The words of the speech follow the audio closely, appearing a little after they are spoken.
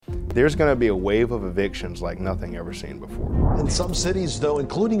There's going to be a wave of evictions like nothing ever seen before. In some cities, though,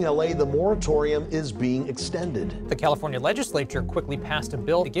 including LA, the moratorium is being extended. The California legislature quickly passed a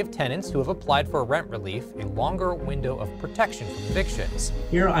bill to give tenants who have applied for rent relief a longer window of protection from evictions.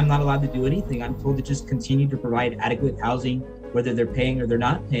 Here, I'm not allowed to do anything. I'm told to just continue to provide adequate housing, whether they're paying or they're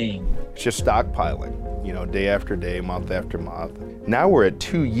not paying. It's just stockpiling, you know, day after day, month after month. Now we're at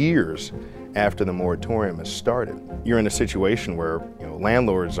 2 years after the moratorium has started. You're in a situation where, you know,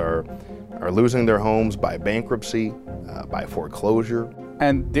 landlords are losing their homes by bankruptcy, by foreclosure.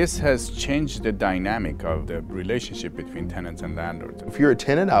 And this has changed the dynamic of the relationship between tenants and landlords. If you're a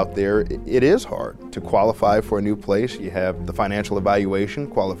tenant out there, it is hard to qualify for a new place. You have the financial evaluation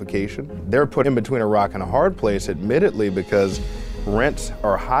qualification. They're put in between a rock and a hard place, admittedly, because rents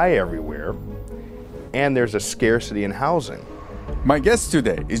are high everywhere and there's a scarcity in housing. My guest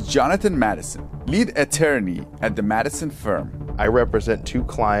today is Jonathan Madison, lead attorney at the Madison firm. I represent 2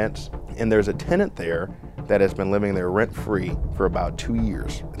 clients, and there's a tenant there that has been living there rent-free for about 2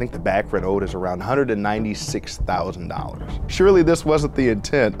 years. I think the back rent owed is around $196,000. Surely this wasn't the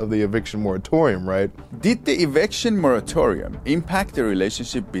intent of the eviction moratorium, right? Did the eviction moratorium impact the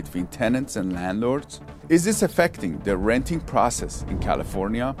relationship between tenants and landlords? Is this affecting the renting process in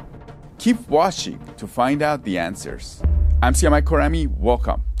California? Keep watching to find out the answers. I'm Siamak Korami.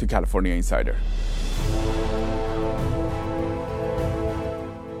 Welcome to California Insider.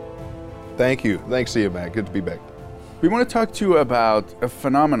 Thank you. Thanks, Siamak. Good to be back. We want to talk to you about a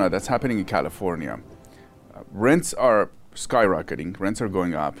phenomena that's happening in California. Rents are skyrocketing. Rents are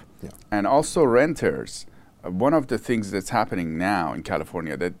going up. Yeah. And also renters. One of the things that's happening now in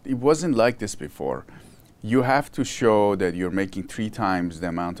California that it wasn't like this before. You have to show that you're making 3 times the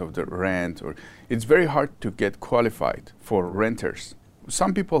amount of the rent, or it's very hard to get qualified for renters.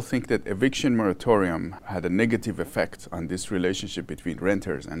 Some people think that eviction moratorium had a negative effect on this relationship between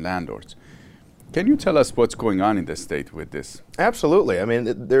renters and landlords. Can you tell us what's going on in the state with this? Absolutely. I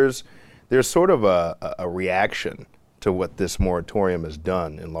mean, there's sort of a reaction to what this moratorium has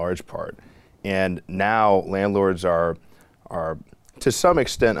done in large part. And now landlords are to some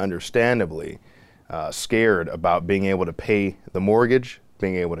extent, understandably, scared about being able to pay the mortgage,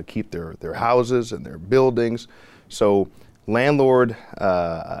 being able to keep their houses and their buildings. So landlord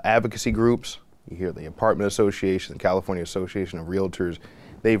advocacy groups, you hear the Apartment Association, the California Association of Realtors,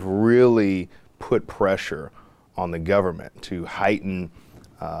 they've really put pressure on the government to heighten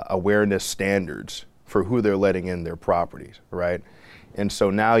awareness standards for who they're letting in their properties, right? And so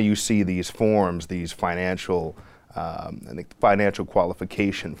now you see these forms, these financial financial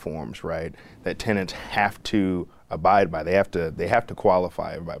qualification forms, right, that tenants have to abide by. They have to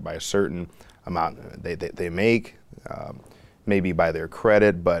qualify by a certain amount they make, maybe by their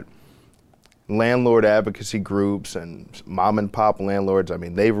credit, but landlord advocacy groups and mom and pop landlords, I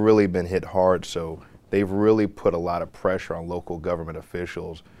mean, they've really been hit hard, so they've really put a lot of pressure on local government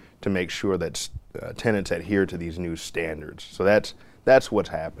officials to make sure that tenants adhere to these new standards. So that's what's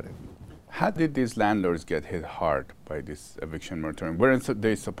happening. How did these landlords get hit hard by this eviction moratorium? Weren't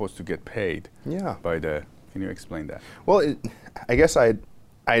they supposed to get paid? Yeah. Can you explain that? Well, I guess I'd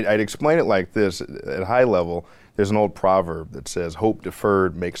explain it like this. At high level, there's an old proverb that says, hope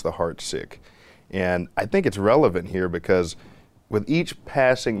deferred makes the heart sick. And I think it's relevant here because with each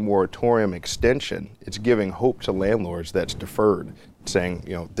passing moratorium extension, it's giving hope to landlords that's deferred, saying,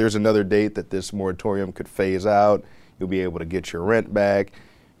 you know, there's another date that this moratorium could phase out. You'll be able to get your rent back.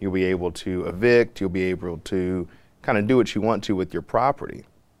 You'll be able to evict. You'll be able to kind of do what you want to with your property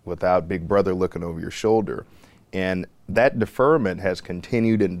without Big Brother looking over your shoulder. And that deferment has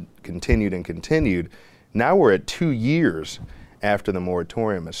continued and continued and continued. Now we're at 2 years after the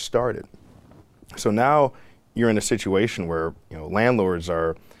moratorium has started. So now you're in a situation where, you know, landlords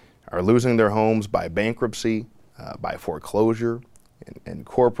are losing their homes by bankruptcy, by foreclosure, and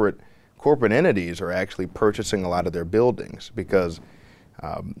corporate entities are actually purchasing a lot of their buildings because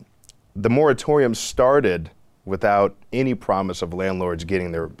the moratorium started without any promise of landlords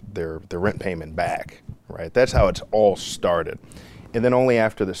getting their rent payment back, right? That's how it's all started. And then only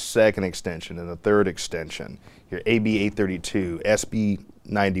after the second extension and the third extension, your AB 832, SB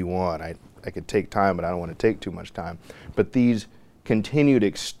 91, I could take time, but I don't want to take too much time. But these continued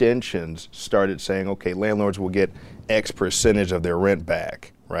extensions started saying, okay, landlords will get X percentage of their rent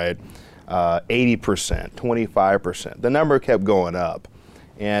back, right? 80%, 25%. The number kept going up.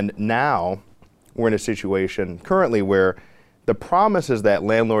 And now we're in a situation currently where the promise is that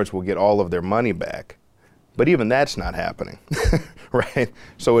landlords will get all of their money back, but even that's not happening, right?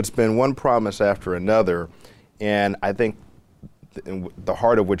 So it's been one promise after another, and I think the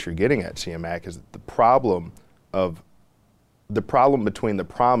heart of what you're getting at, Siamak, is the problem of the problem between the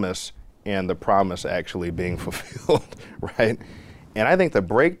promise and the promise actually being fulfilled, right? And I think the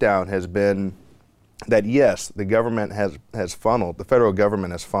breakdown has been that yes, the government has funneled, the federal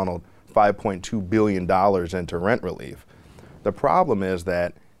government has funneled $5.2 billion into rent relief. The problem is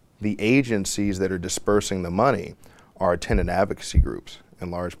that the agencies that are dispersing the money are tenant advocacy groups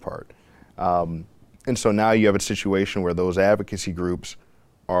in large part. And so now you have a situation where those advocacy groups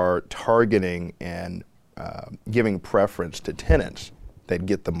are targeting and giving preference to tenants that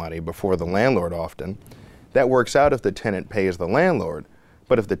get the money before the landlord often. That works out if the tenant pays the landlord,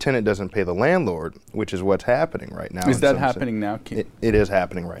 but if the tenant doesn't pay the landlord, which is what's happening right now. Is that happening now? It is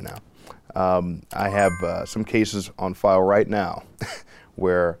happening right now. I have some cases on file right now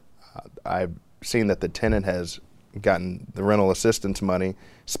where I've seen that the tenant has gotten the rental assistance money,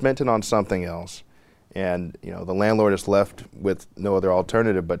 spent it on something else, and the landlord is left with no other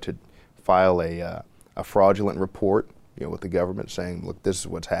alternative but to file a fraudulent report with the government saying, look, this is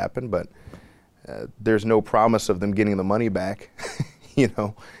what's happened, but there's no promise of them getting the money back,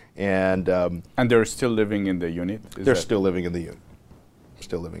 and they're still living in the unit? They're still living in the unit.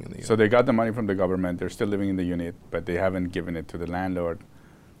 Still living in the unit. So they got the money from the government, they're still living in the unit, but they haven't given it to the landlord.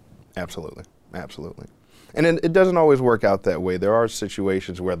 Absolutely, absolutely. And it doesn't always work out that way. There are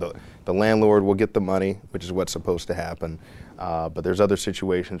situations where the landlord will get the money, which is what's supposed to happen, but there's other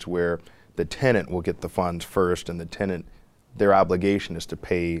situations where the tenant will get the funds first, and the tenant, their obligation is to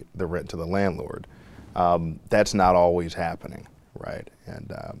pay the rent to the landlord. That's not always happening, right?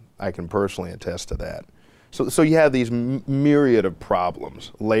 And I can personally attest to that. So you have these myriad of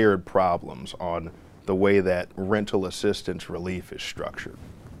problems, layered problems on the way that rental assistance relief is structured.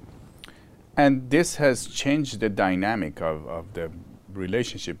 And this has changed the dynamic of the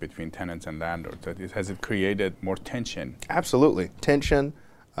relationship between tenants and landlords. Has it created more tension? Absolutely. Tension,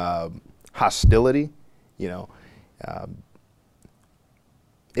 hostility,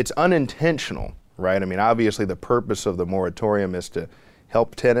 it's unintentional, right? I mean, obviously the purpose of the moratorium is to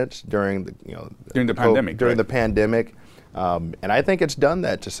help tenants during the, during the pandemic, during right? the pandemic. And I think it's done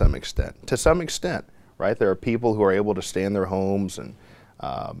that to some extent, right? There are people who are able to stay in their homes, and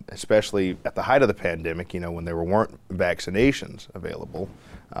especially at the height of the pandemic, when there weren't vaccinations available,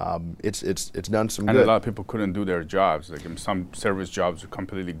 it's done some good. And a lot of people couldn't do their jobs. Like some service jobs were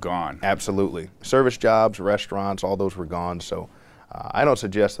completely gone. Absolutely. Service jobs, restaurants, all those were gone. So I don't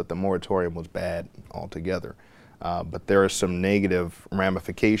suggest that the moratorium was bad altogether. But there are some negative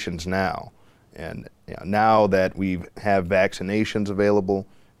ramifications now. And now that we have vaccinations available,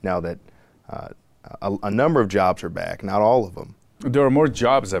 now that a number of jobs are back, not all of them. There are more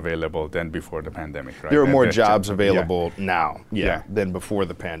jobs available than before the pandemic, right? There are more jobs available now, Yeah. than before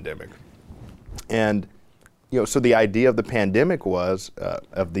the pandemic. And, so the idea of the pandemic was,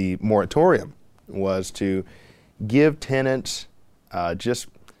 of the moratorium, was to give tenants just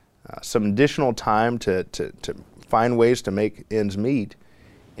some additional time to find ways to make ends meet.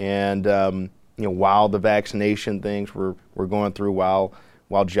 And, while the vaccination things were going through,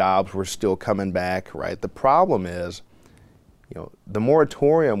 while jobs were still coming back, right? The problem is, the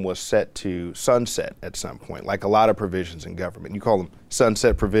moratorium was set to sunset at some point, like a lot of provisions in government. You call them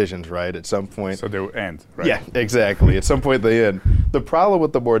sunset provisions, right? At some point. So they will end, right? Yeah, exactly. At some point they end. The problem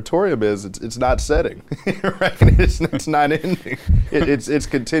with the moratorium is it's not setting, right? It's not ending. It's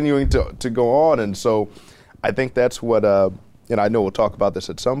continuing to go on. And so I think that's what, and I know we'll talk about this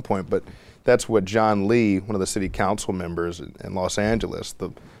at some point, but that's what John Lee, one of the city council members in Los Angeles,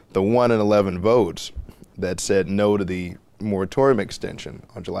 the 1 in 11 votes that said no to the moratorium extension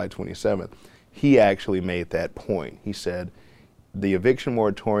on July 27th, he actually made that point. He said the eviction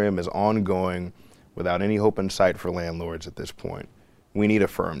moratorium is ongoing without any hope in sight for landlords at this point. We need a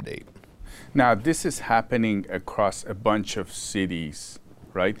firm date. Now, this is happening across a bunch of cities,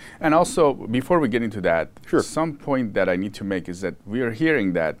 right? And also, before we get into that, Sure. Some point that I need to make is that we are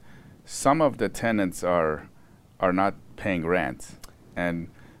hearing that some of the tenants are not paying rent, and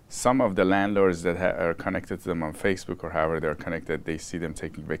some of the landlords that are connected to them on Facebook or however they're connected, they see them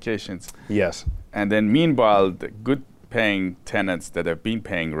taking vacations. Yes. And then meanwhile, the good paying tenants that have been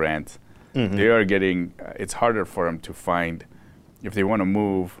paying rent, they are getting, it's harder for them to find, if they want to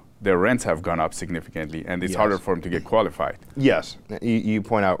move, their rents have gone up significantly, and it's Yes. harder for them to get qualified. Yes. You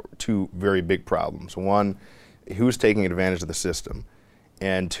point out two very big problems. One, who's taking advantage of the system?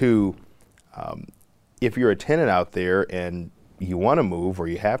 And two, if you're a tenant out there and you want to move or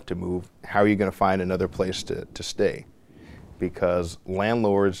you have to move, how are you going to find another place to stay? Because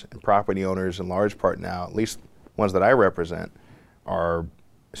landlords and property owners in large part now, at least ones that I represent, are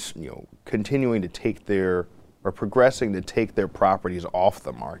continuing to take or progressing to take their properties off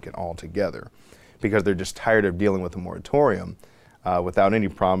the market altogether because they're just tired of dealing with the moratorium without any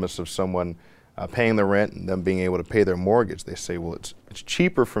promise of someone paying the rent and them being able to pay their mortgage. They say, well, it's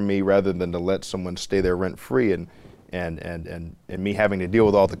cheaper for me rather than to let someone stay there rent free and me having to deal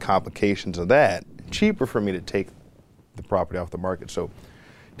with all the complications of that. Cheaper for me to take the property off the market. So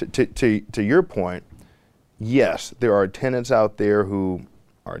to your point, yes, there are tenants out there who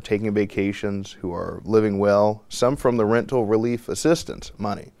are taking vacations, who are living well, some from the rental relief assistance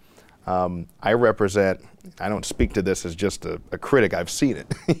money. I don't speak to this as just a critic, I've seen it,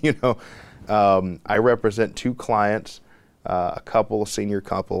 you know. I represent two clients, a senior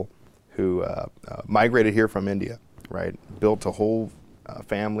couple, who migrated here from India, right? Built a whole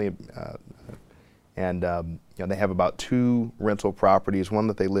family, and you know, they have about 2 rental properties, one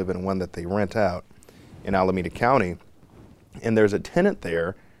that they live in and one that they rent out in Alameda County. And there's a tenant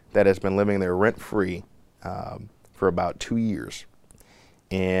there that has been living there rent-free for about 2 years.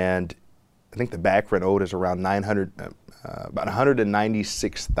 And I think the back rent owed is around about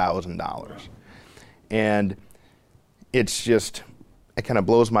 $196,000. And it's just, it kind of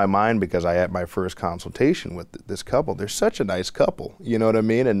blows my mind because I had my first consultation with this couple. They're such a nice couple, you know what I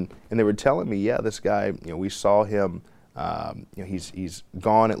mean? And they were telling me, yeah, this guy, you know, we saw him, you know, he's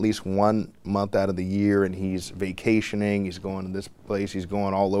gone at least 1 month out of the year, and he's vacationing, he's going to this place, he's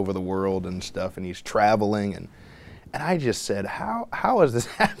going all over the world and stuff, and he's traveling. And I just said, how is this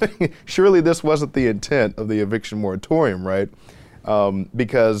happening? Surely this wasn't the intent of the eviction moratorium, right?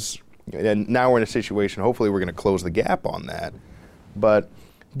 Because, and now we're in a situation, hopefully we're going to close the gap on that. But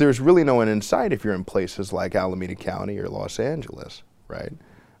there's really no end in sight if you're in places like Alameda County or Los Angeles, right?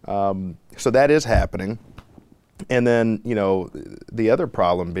 So that is happening. And then, you know, the other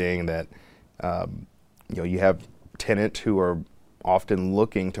problem being that, you know, you have tenants who are often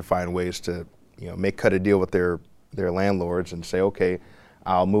looking to find ways to, you know, cut a deal with their landlords and say, okay,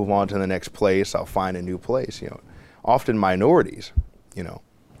 I'll move on to the next place, I'll find a new place, you know. Often minorities, you know,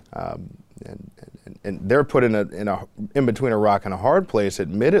 and they're put in between a rock and a hard place,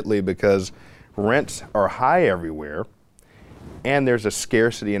 admittedly, because rents are high everywhere and there's a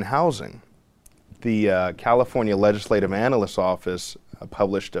scarcity in housing. The California Legislative Analyst's Office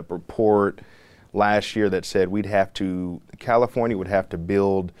published a report last year that said California would have to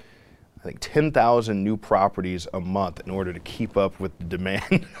build, I think, 10,000 new properties a month in order to keep up with the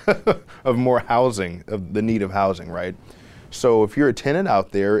demand of more housing, of the need of housing, right? So if you're a tenant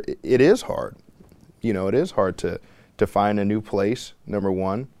out there, it is hard. You know, it is hard to find a new place, number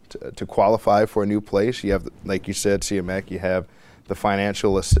one, to qualify for a new place. You have, like you said, CMEC, you have the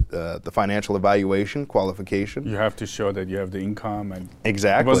financial evaluation qualification. You have to show that you have the income, and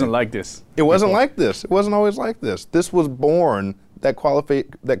exactly. It wasn't like this. It wasn't like this. It wasn't always like this. This was born, that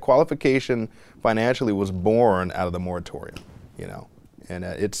qualification financially was born out of the moratorium, you know. And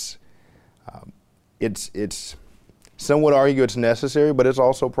it's some would argue it's necessary, but it's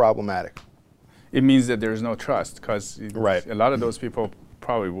also problematic. It means that there's no trust, because right. A lot of those people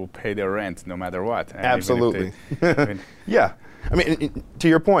probably will pay their rent no matter what. Absolutely. Yeah. I mean, to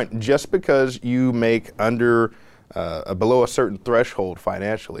your point, just because you make under below a certain threshold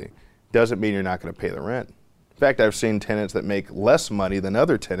financially doesn't mean you're not going to pay the rent. In fact, I've seen tenants that make less money than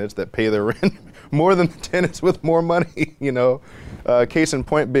other tenants that pay their rent more than the tenants with more money, you know. Case in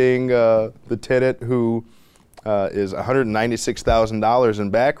point being the tenant who is $196,000 in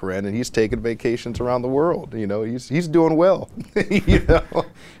back rent, and he's taking vacations around the world. You know, he's doing well. You know,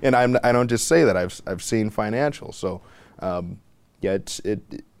 and I don't just say that. I've seen financials. So, yeah,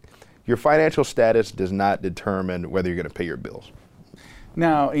 your financial status does not determine whether you're going to pay your bills.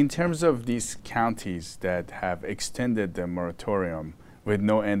 Now, in terms of these counties that have extended the moratorium with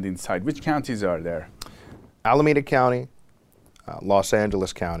no end in sight, which counties are there? Alameda County, Los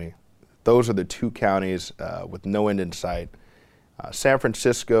Angeles County. Those are the 2 counties with no end in sight. San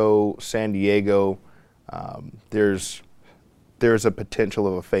Francisco, San Diego, there's a potential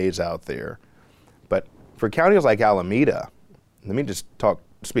of a phase out there. But for counties like Alameda, let me just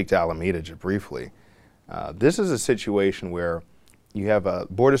speak to Alameda just briefly. This is a situation where you have a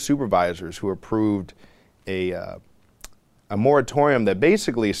board of supervisors who approved a moratorium that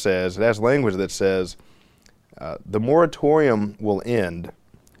basically says, it has language that says, the moratorium will end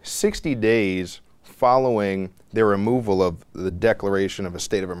 60 days following their removal of the declaration of a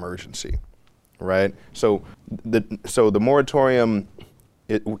state of emergency, right? So the moratorium,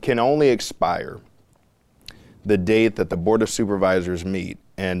 it can only expire the date that the Board of Supervisors meet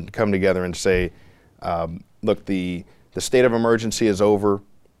and come together and say, look, the state of emergency is over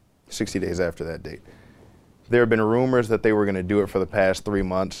 60 days after that date. There have been rumors that they were going to do it for the past 3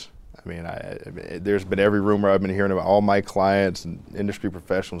 months. I mean, there's been every rumor I've been hearing about all my clients and industry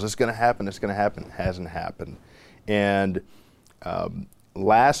professionals. It's going to happen. It's going to happen. It hasn't happened. And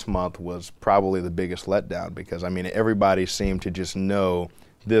last month was probably the biggest letdown because, I mean, everybody seemed to just know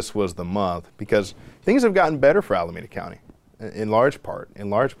this was the month because things have gotten better for Alameda County in large part,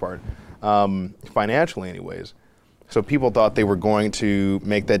 financially anyways. So people thought they were going to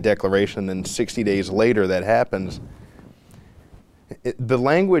make that declaration, and 60 days later that happens. The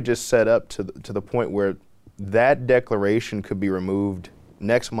language is set up to the point where that declaration could be removed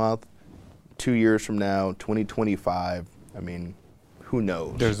next month, 2 years from now, 2025. I mean, who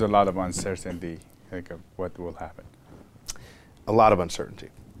knows? There's a lot of uncertainty, like, of what will happen. A lot of uncertainty.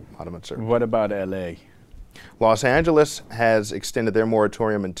 What about LA? Los Angeles has extended their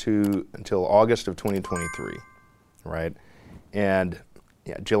moratorium until August of 2023, right? And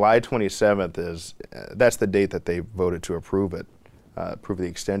yeah, July 27th is that's the date that they voted to approve it. Approve the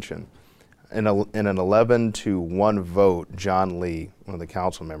extension. In an 11-1 vote, John Lee, one of the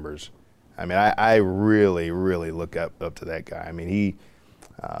council members, I mean, I really, really look up to that guy. I mean, he,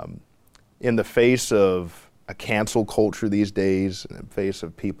 in the face of a cancel culture these days, in the face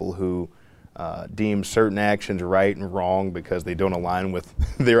of people who deem certain actions right and wrong because they don't align with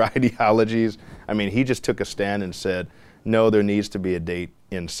their ideologies, I mean, he just took a stand and said, no, there needs to be a date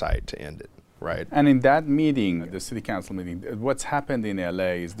in sight to end it. Right. And in that meeting, the city council meeting, what's happened in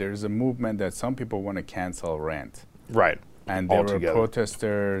LA is there's a movement that some people want to cancel rent. Right. And there were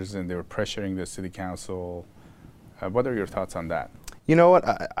protesters and they were pressuring the city council. What are your thoughts on that? You know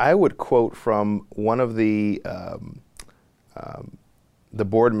what? I would quote from one of the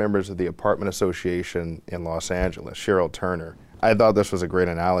board members of the Apartment Association in Los Angeles, Cheryl Turner. I thought this was a great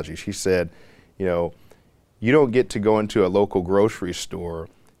analogy. She said, you know, you don't get to go into a local grocery store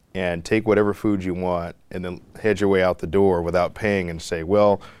and take whatever food you want and then head your way out the door without paying and say,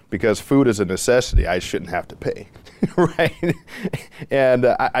 well, because food is a necessity, I shouldn't have to pay, right? And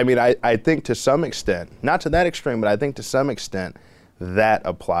I mean, I think to some extent, not to that extreme, but I think to some extent that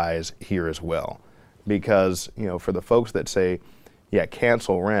applies here as well. Because, you know, for the folks that say, yeah,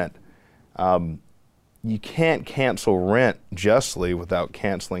 cancel rent, you can't cancel rent justly without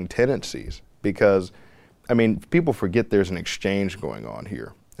canceling tenancies. Because, I mean, people forget there's an exchange going on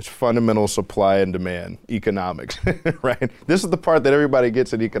here. It's fundamental supply and demand, economics, right? This is the part that everybody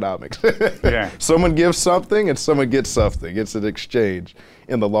gets in economics. Yeah. Someone gives something and someone gets something. It's an exchange.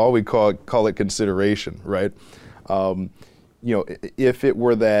 In the law, we call it consideration, right? You know, if it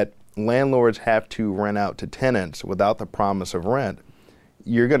were that landlords have to rent out to tenants without the promise of rent,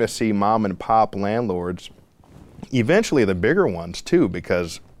 you're going to see mom and pop landlords, eventually the bigger ones too,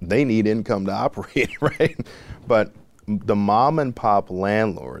 because they need income to operate, right? But the mom and pop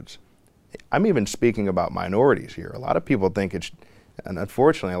landlords, I'm even speaking about minorities here. A lot of people think it's, and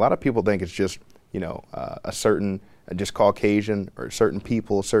unfortunately, a lot of people think it's just, you know, a certain, just Caucasian or certain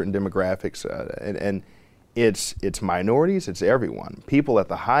people, certain demographics, and it's minorities, it's everyone. People at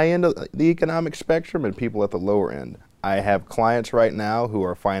the high end of the economic spectrum and people at the lower end. I have clients right now who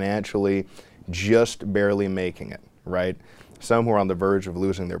are financially just barely making it, right? Some who are on the verge of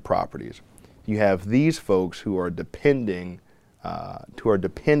losing their properties. You have these folks who are depending,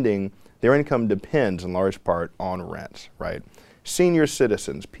 their income depends in large part on rents, right? Senior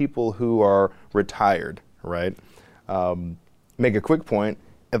citizens, people who are retired, right? Make a quick point,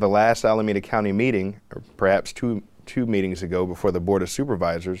 at the last Alameda County meeting, or perhaps two meetings ago before the Board of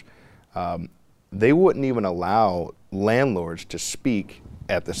Supervisors, they wouldn't even allow landlords to speak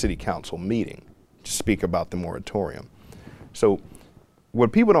at the city council meeting, to speak about the moratorium. So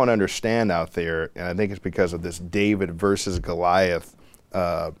what people don't understand out there, and I think it's because of this David versus Goliath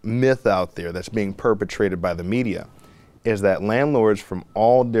myth out there that's being perpetrated by the media, is that landlords from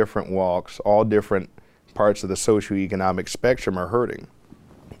all different walks, all different parts of the socioeconomic spectrum are hurting.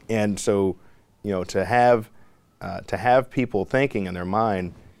 And so, you know, to have people thinking in their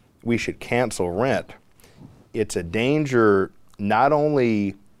mind, we should cancel rent, it's a danger not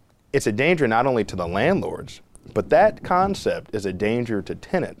only to the landlords, but that concept is a danger to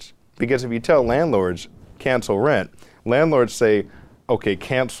tenants. Because if you tell landlords, cancel rent, landlords say, okay,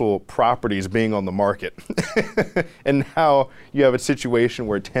 cancel properties being on the market. And now you have a situation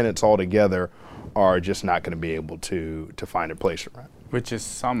where tenants altogether are just not going to be able to find a place to rent. Which is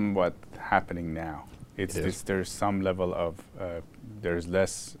somewhat happening now. There's some level of, there's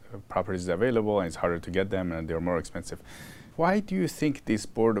less properties available and it's harder to get them and they're more expensive. Why do you think this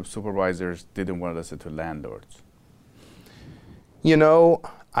Board of Supervisors didn't want to listen to landlords? You know,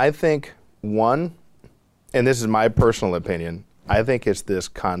 I think one, and this is my personal opinion, I think it's this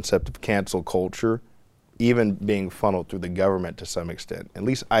concept of cancel culture even being funneled through the government to some extent, at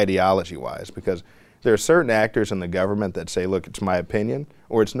least ideology-wise, because there are certain actors in the government that say, look, it's my opinion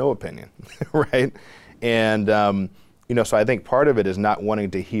or it's no opinion, right? And, so I think part of it is not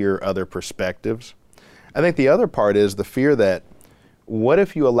wanting to hear other perspectives. I think the other part is the fear that what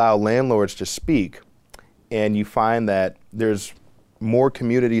if you allow landlords to speak and you find that there's more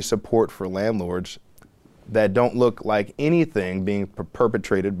community support for landlords that don't look like anything being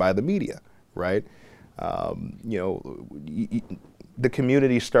perpetrated by the media, right? The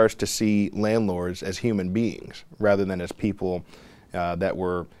community starts to see landlords as human beings rather than as people that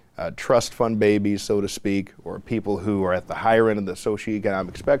were trust fund babies, so to speak, or people who are at the higher end of the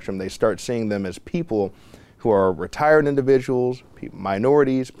socioeconomic spectrum. They start seeing them as people who are retired individuals,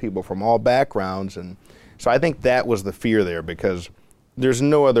 minorities, people from all backgrounds. And so I think that was the fear there, because there's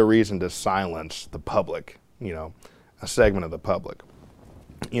no other reason to silence the public, a segment of the public.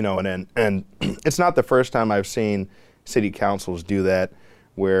 And it's not the first time I've seen city councils do that,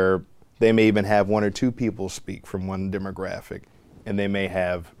 where they may even have one or two people speak from one demographic, and they may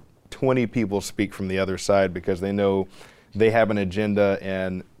have 20 people speak from the other side because they know they have an agenda,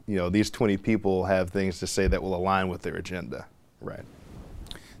 and these 20 people have things to say that will align with their agenda, right?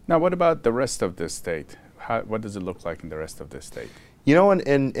 Now, what about the rest of the state? What does it look like in the rest of the state?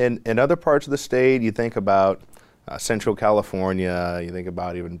 In other parts of the state, you think about Central California, you think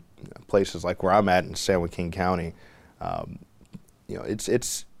about even places like where I'm at in San Joaquin County.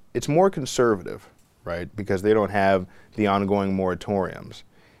 It's more conservative, right? Because they don't have the ongoing moratoriums.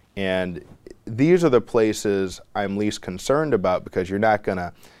 And these are the places I'm least concerned about, because you're not going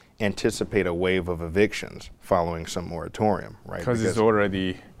to anticipate a wave of evictions following some moratorium, right? Because it's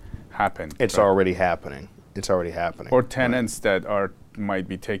already happened. It's right? already happening. It's already happening. Or tenants that might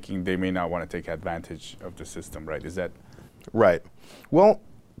be taking, they may not want to take advantage of the system, right? Is that? Right. Well,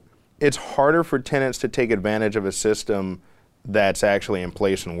 it's harder for tenants to take advantage of a system that's actually in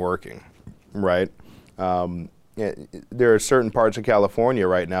place and working, right? There are certain parts of California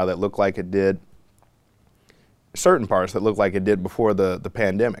right now that look like it did, certain parts that look like it did before the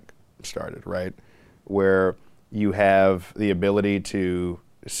pandemic started, right? Where you have the ability to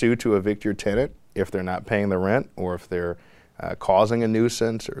sue to evict your tenant if they're not paying the rent, or if they're causing a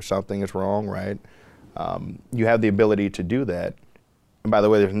nuisance or something is wrong, right? You have the ability to do that. And by the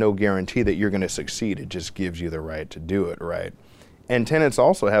way, there's no guarantee that you're going to succeed. It just gives you the right to do it, right? And tenants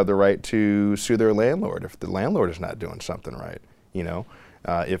also have the right to sue their landlord if the landlord is not doing something right.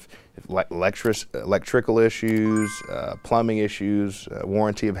 If electrical issues, plumbing issues,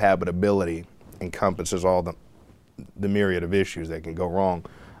 warranty of habitability encompasses all the myriad of issues that can go wrong.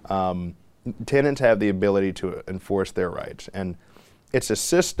 Tenants have the ability to enforce their rights, and it's a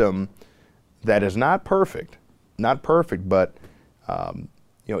system that is not perfect, but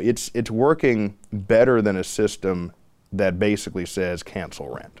it's working better than a system that basically says cancel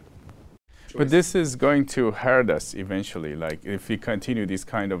rent. But this is going to hurt us eventually. Like, if we continue these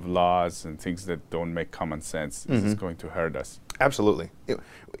kind of laws and things that don't make common sense, this is going to hurt us. Absolutely.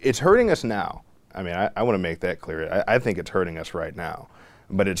 It's hurting us now. I mean, I want to make that clear. I think it's hurting us right now,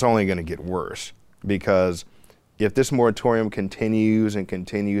 but it's only going to get worse, because if this moratorium continues and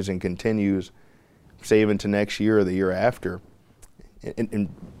continues and continues, say even to next year or the year after, and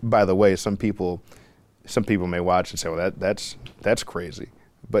by the way, some people may watch and say, well, that's crazy.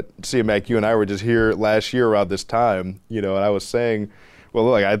 But see, Mac, you and I were just here last year around this time, and I was saying, well,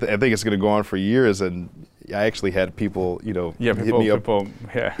 look, I think it's going to go on for years, and I actually had people, hit me up,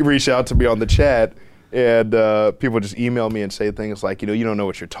 reach out to me on the chat, and people just email me and say things like, you don't know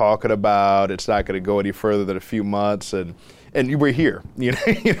what you're talking about. It's not going to go any further than a few months, and we're here.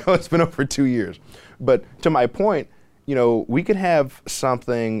 It's been over 2 years. But to my point, we could have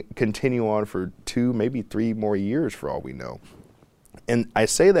something continue on for 2, maybe 3 more years for all we know. And I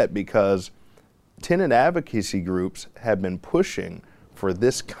say that because tenant advocacy groups have been pushing for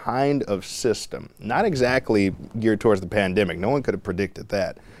this kind of system, not exactly geared towards the pandemic. No one could have predicted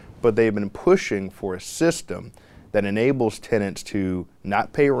that. But they've been pushing for a system that enables tenants to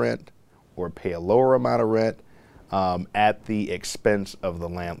not pay rent or pay a lower amount of rent at the expense of the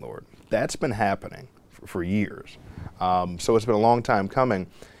landlord. That's been happening for years. So it's been a long time coming.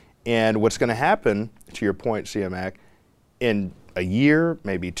 And what's going to happen, to your point, CMAC, in a year,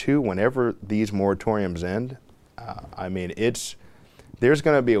 maybe 2, whenever these moratoriums end, there's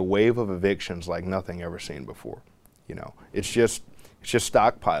going to be a wave of evictions like nothing ever seen before. It's just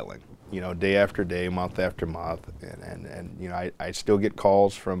stockpiling, day after day, month after month, and I still get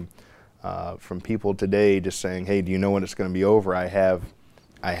calls from people today just saying, hey, do you know when it's going to be over? I have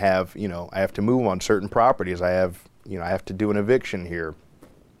to move on certain properties. I have to do an eviction here,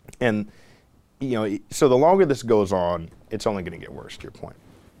 and so the longer this goes on, it's only going to get worse, to your point.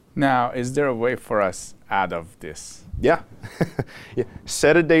 Now, is there a way for us out of this? Yeah. Yeah.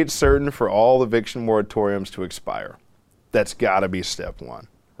 Set a date certain for all eviction moratoriums to expire. That's got to be step one,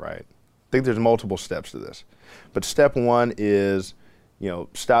 right? I think there's multiple steps to this. But step one is,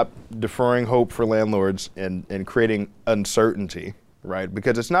 stop deferring hope for landlords and creating uncertainty, right?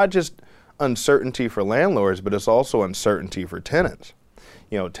 Because it's not just uncertainty for landlords, but it's also uncertainty for tenants.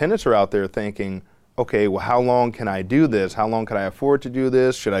 Tenants are out there thinking, okay, well, how long can I do this? How long can I afford to do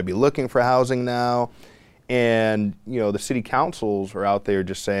this? Should I be looking for housing now? And, the city councils are out there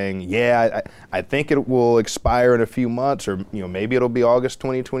just saying, yeah, I think it will expire in a few months, or, maybe it'll be August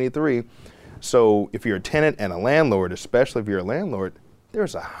 2023. So if you're a tenant and a landlord, especially if you're a landlord,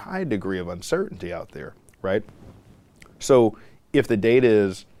 there's a high degree of uncertainty out there, right? So if the date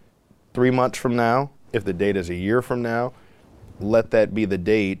is 3 months from now, if the date is a year from now, let that be the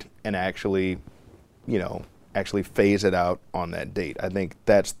date and actually phase it out on that date. I think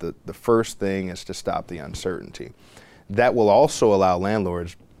that's the first thing, is to stop the uncertainty. That will also allow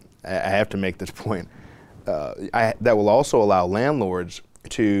landlords, I have to make this point, that will also allow landlords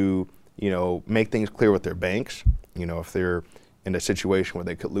to, make things clear with their banks. If they're in a situation where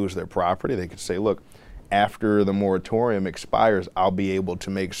they could lose their property, they could say, look, after the moratorium expires, I'll be able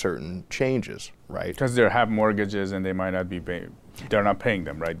to make certain changes, right? Because they have mortgages and they might not be paying, they're not paying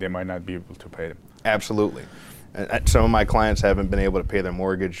them, right? They might not be able to pay them. Absolutely. And some of my clients haven't been able to pay their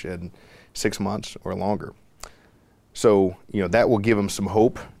mortgage in 6 months or longer. So, that will give them some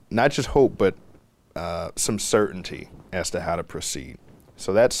hope, not just hope, but some certainty as to how to proceed.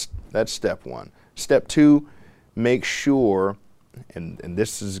 So that's step one. Step two, make sure, and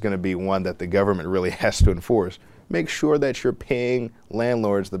this is going to be one that the government really has to enforce, make sure that you're paying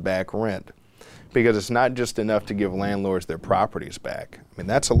landlords the back rent. Because it's not just enough to give landlords their properties back. I mean,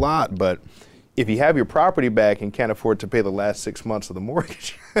 that's a lot, but if you have your property back and can't afford to pay the last 6 months of the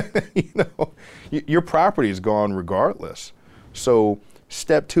mortgage, your property is gone regardless. So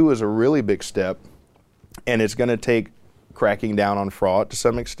step two is a really big step, and it's going to take cracking down on fraud to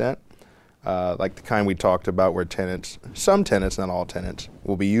some extent, like the kind we talked about, where some tenants, not all tenants,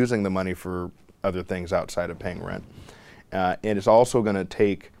 will be using the money for other things outside of paying rent. And it's also going to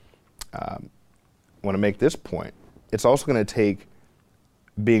take, I want to make this point, it's also going to take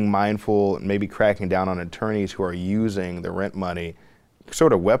being mindful and maybe cracking down on attorneys who are using the rent money,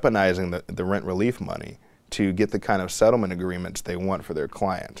 sort of weaponizing the rent relief money to get the kind of settlement agreements they want for their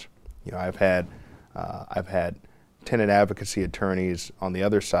clients. I've had tenant advocacy attorneys on the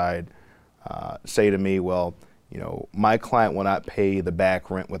other side say to me, well, my client will not pay the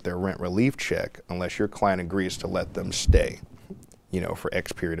back rent with their rent relief check unless your client agrees to let them stay, for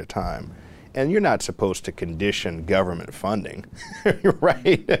X period of time. And you're not supposed to condition government funding,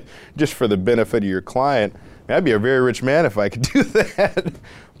 right? Just for the benefit of your client. I'd be a very rich man if I could do that.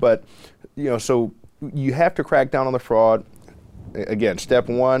 But, so you have to crack down on the fraud. Again, step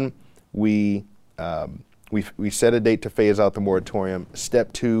one, we set a date to phase out the moratorium.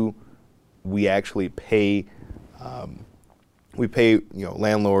 Step two, we actually pay,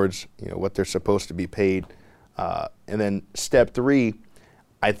 landlords, what they're supposed to be paid. And then step three,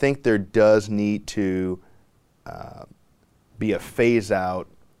 I think there does need to be a phase out.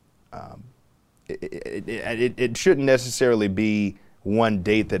 It shouldn't necessarily be one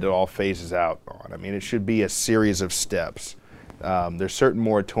date that it all phases out on. I mean, it should be a series of steps. There's certain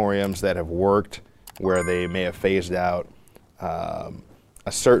moratoriums that have worked where they may have phased out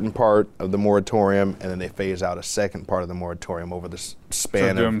a certain part of the moratorium, and then they phase out a second part of the moratorium over the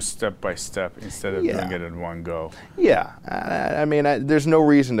span. So do them step by step instead of doing it in one go. Yeah, I mean, there's no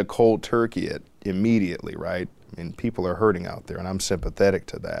reason to cold turkey it immediately, right? I mean, people are hurting out there, and I'm sympathetic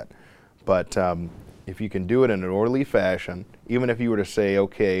to that. But if you can do it in an orderly fashion, even if you were to say,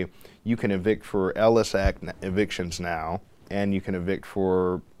 okay, you can evict for Ellis Act evictions now, and you can evict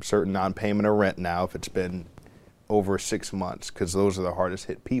for certain non-payment of rent now if it's been over 6 months, because those are the hardest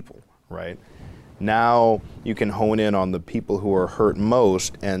hit people, right? Now you can hone in on the people who are hurt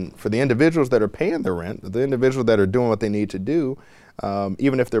most, and for the individuals that are paying the rent, the individuals that are doing what they need to do,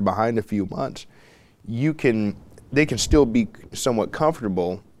 even if they're behind a few months, they can still be somewhat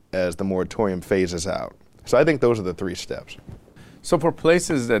comfortable as the moratorium phases out. So I think those are the 3 steps. So for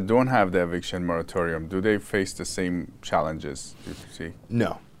places that don't have the eviction moratorium, do they face the same challenges you see?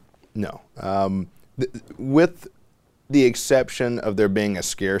 No. With the exception of there being a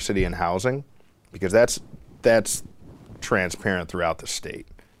scarcity in housing, because that's transparent throughout the state,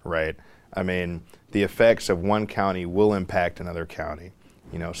 right? I mean, the effects of one county will impact another county.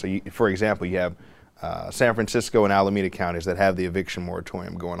 So for example, you have San Francisco and Alameda counties that have the eviction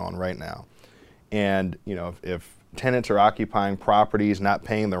moratorium going on right now. And if tenants are occupying properties, not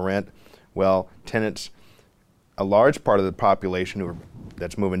paying the rent, well, tenants, a large part of the population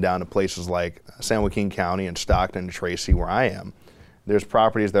that's moving down to places like San Joaquin County and Stockton and Tracy, where I am, there's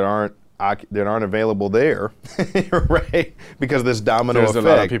properties that aren't available there, right? Because of this domino effect. There's a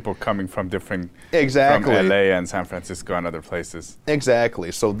lot of people coming from different, exactly, from LA and San Francisco and other places.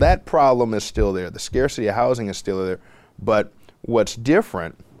 Exactly. So that problem is still there. The scarcity of housing is still there. But what's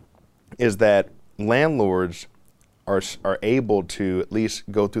different is that landlords are able to at least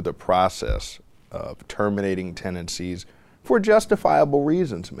go through the process of terminating tenancies for justifiable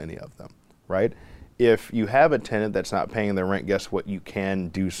reasons, many of them, right? If you have a tenant that's not paying their rent, guess what? You can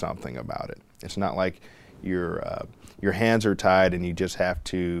do something about it. It's not like your hands are tied and you just have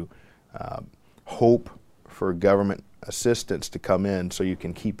to hope for government assistance to come in so you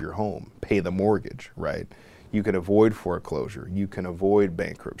can keep your home, pay the mortgage, right? You can avoid foreclosure. You can avoid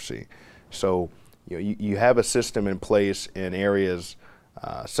bankruptcy. So you have a system in place in areas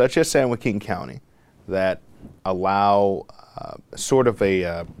such as San Joaquin County that allow sort of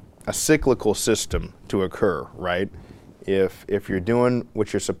a cyclical system to occur, right? If you're doing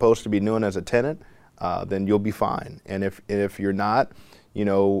what you're supposed to be doing as a tenant, then you'll be fine. And if you're not,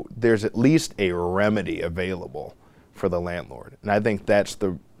 there's at least a remedy available for the landlord. And I think that's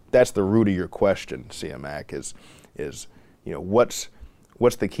the root of your question, CMAC, is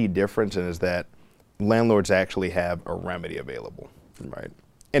what's the key difference, and is that landlords actually have a remedy available, right?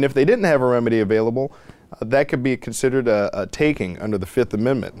 And if they didn't have a remedy available, that could be considered a taking under the Fifth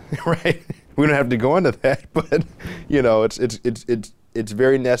Amendment, right? We don't have to go into that, but it's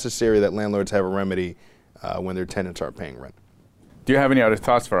very necessary that landlords have a remedy when their tenants aren't paying rent. Do you have any other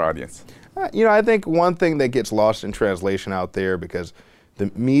thoughts for our audience? I think one thing that gets lost in translation out there, because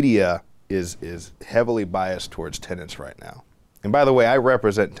the media is heavily biased towards tenants right now. And by the way, I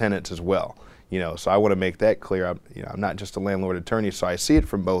represent tenants as well. So I want to make that clear. I'm not just a landlord attorney, so I see it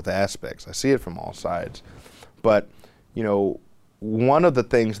from both aspects. I see it from all sides. But, one of the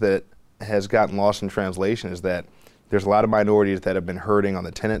things that has gotten lost in translation is that there's a lot of minorities that have been hurting on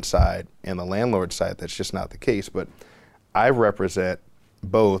the tenant side and the landlord side. That's just not the case. But I represent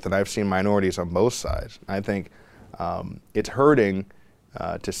both, and I've seen minorities on both sides. I think it's hurting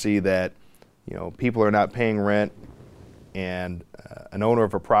to see that, people are not paying rent, and an owner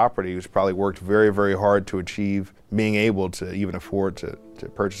of a property who's probably worked very, very hard to achieve being able to even afford to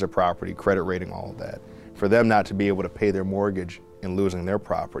purchase a property, credit rating, all of that, for them not to be able to pay their mortgage and losing their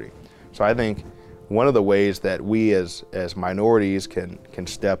property. So I think one of the ways that we as minorities can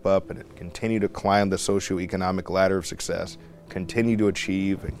step up and continue to climb the socioeconomic ladder of success, continue to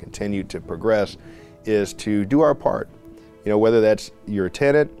achieve and continue to progress, is to do our part. Whether that's you're a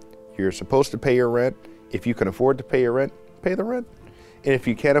tenant, you're supposed to pay your rent. If you can afford to pay your rent, pay the rent. And if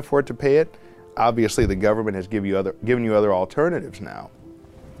you can't afford to pay it, obviously the government has given you other alternatives now.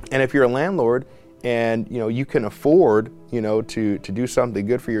 And if you're a landlord and you can afford to do something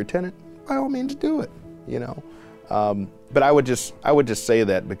good for your tenant, by all means do it. But I would just say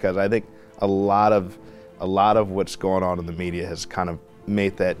that because I think a lot of what's going on in the media has kind of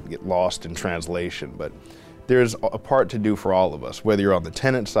made that get lost in translation. But there's a part to do for all of us, whether you're on the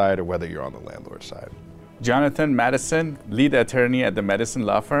tenant side or whether you're on the landlord side. Jonathan Madison, lead attorney at the Madison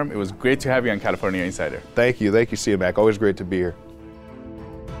Law Firm. It was great to have you on California Insider. Thank you, CMAC. Always great to be here.